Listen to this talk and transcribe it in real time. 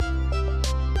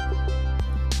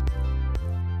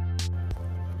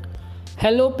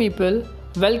Hello people,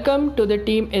 welcome to the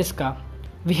team ISKA.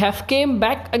 We have came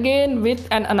back again with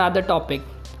another topic.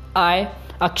 I,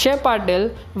 Akshay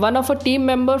Patil, one of a team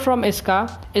member from ISKA,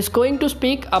 is going to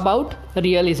speak about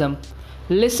realism.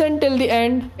 Listen till the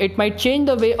end, it might change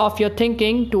the way of your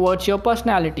thinking towards your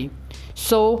personality.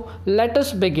 So, let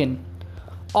us begin.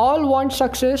 All want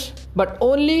success, but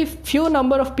only few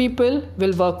number of people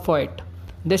will work for it.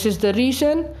 This is the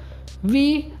reason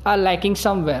we are lacking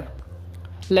somewhere.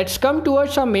 Let's come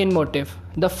towards our main motive,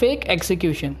 the fake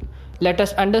execution. Let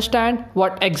us understand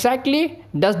what exactly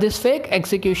does this fake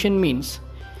execution means.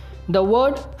 The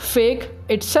word fake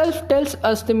itself tells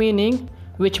us the meaning,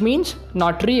 which means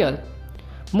not real.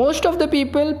 Most of the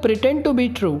people pretend to be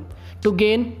true to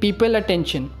gain people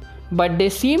attention, but they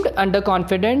seemed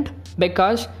underconfident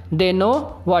because they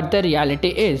know what the reality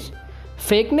is.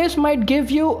 Fakeness might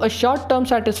give you a short-term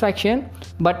satisfaction,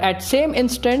 but at same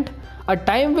instant, a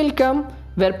time will come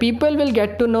where people will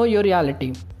get to know your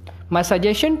reality. My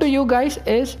suggestion to you guys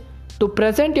is to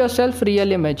present yourself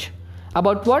real image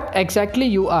about what exactly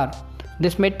you are.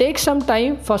 This may take some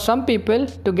time for some people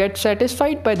to get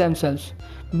satisfied by themselves,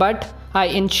 but I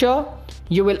ensure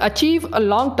you will achieve a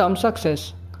long-term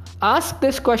success. Ask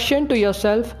this question to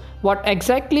yourself: what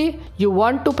exactly you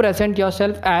want to present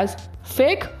yourself as,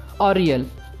 fake or real?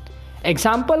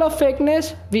 Example of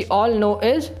fakeness we all know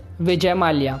is Vijay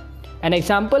Mallya. An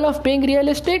example of being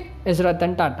realistic is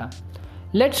Ratan Tata.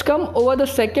 Let's come over the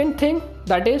second thing,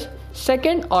 that is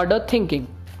second order thinking.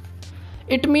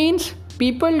 It means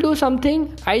people do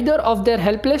something either of their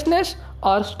helplessness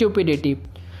or stupidity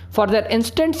for their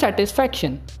instant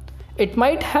satisfaction. It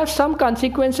might have some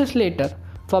consequences later.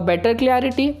 For better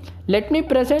clarity, let me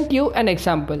present you an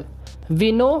example.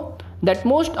 We know that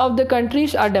most of the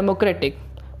countries are democratic,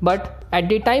 but at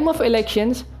the time of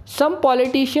elections, some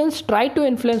politicians try to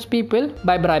influence people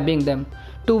by bribing them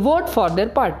to vote for their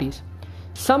parties.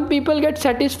 Some people get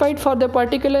satisfied for the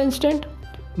particular instant,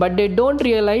 but they don't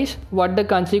realize what the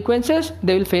consequences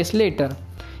they will face later.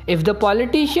 If the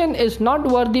politician is not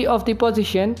worthy of the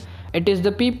position, it is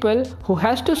the people who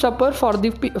has to suffer for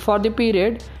the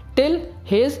period till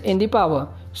he is in the power.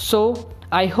 So,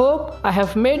 I hope I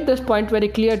have made this point very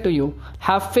clear to you.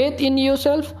 Have faith in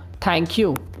yourself. Thank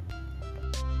you.